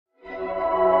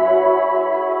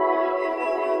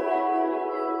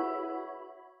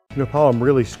You know, Paul, I'm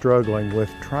really struggling with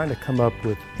trying to come up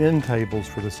with end tables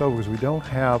for the sofa because we don't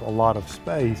have a lot of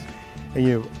space.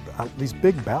 And these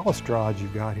big balustrades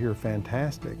you've got here are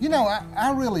fantastic. You know,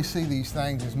 I really see these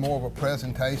things as more of a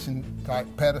presentation type,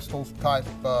 pedestals type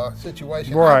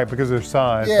situation. Right, because of their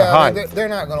size, the yeah, height. they're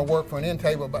not going to work for an end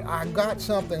table, but I got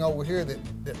something over here that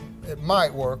it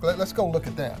might work. Let's go look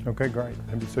at that. Okay, great.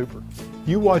 That'd be super.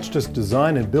 You watched us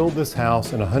design and build this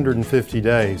house in 150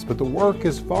 days, but the work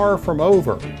is far from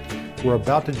over. We're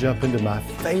about to jump into my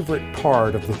favorite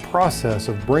part of the process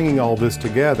of bringing all this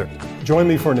together. Join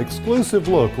me for an exclusive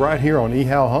look right here on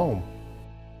ehowhome.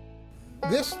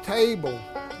 This table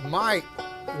might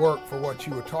work for what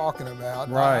you were talking about.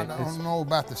 Right. I don't know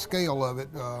about the scale of it.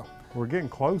 We're getting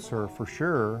closer for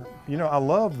sure. You know, I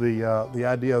love the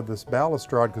idea of this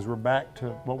balustrade because we're back to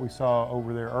what we saw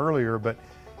over there earlier, but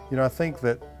you know, I think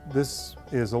that this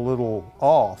is a little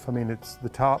off. I mean, the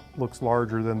top looks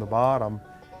larger than the bottom.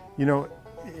 You know,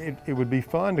 it would be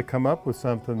fun to come up with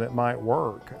something that might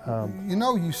work. You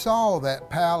know, you saw that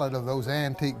palette of those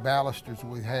antique balusters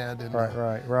we had in,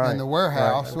 right. in the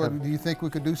warehouse. Right, okay. Do you think we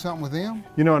could do something with them?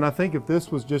 You know, and I think if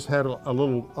this was just had a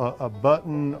little a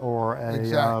button or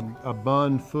a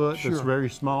bun foot that's very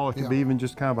small, it could be even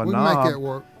just kind of a knob. We can make that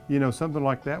work. You know, something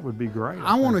like that would be great.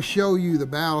 I want to show you the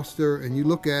baluster, and you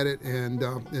look at it, and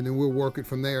then we'll work it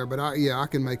from there. But I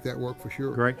can make that work for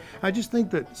sure. Great. I just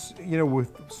think that, you know,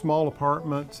 with small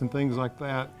apartments and things like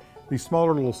that, these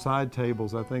smaller little side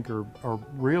tables, I think, are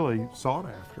really sought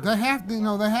after. They have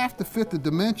to, they have to fit the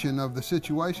dimension of the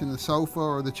situation, the sofa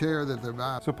or the chair that they're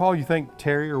buying. So, Paul, you think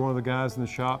Terry or one of the guys in the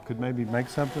shop could maybe make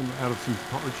something out of some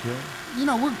parts yet? You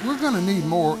know, we're going to need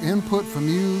more input from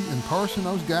you in person.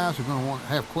 Those guys are going to want to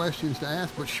have questions to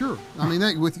ask, but sure. I mean,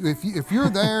 if you're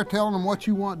there telling them what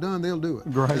you want done, they'll do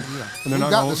it. Great. Yeah. And they're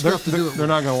not going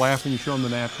to laugh when you show them the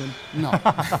napkin? No.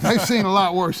 They've seen a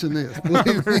lot worse than this.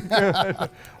 Very good.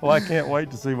 Well, I can't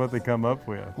wait to see what they come up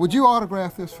with. Would you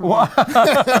autograph this for me?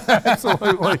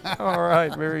 Absolutely. All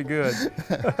right, very good.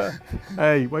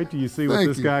 Hey, wait till you see what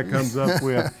this guy comes up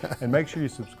with. And make sure you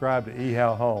subscribe to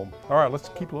ehowhome. All right, let's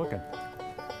keep looking.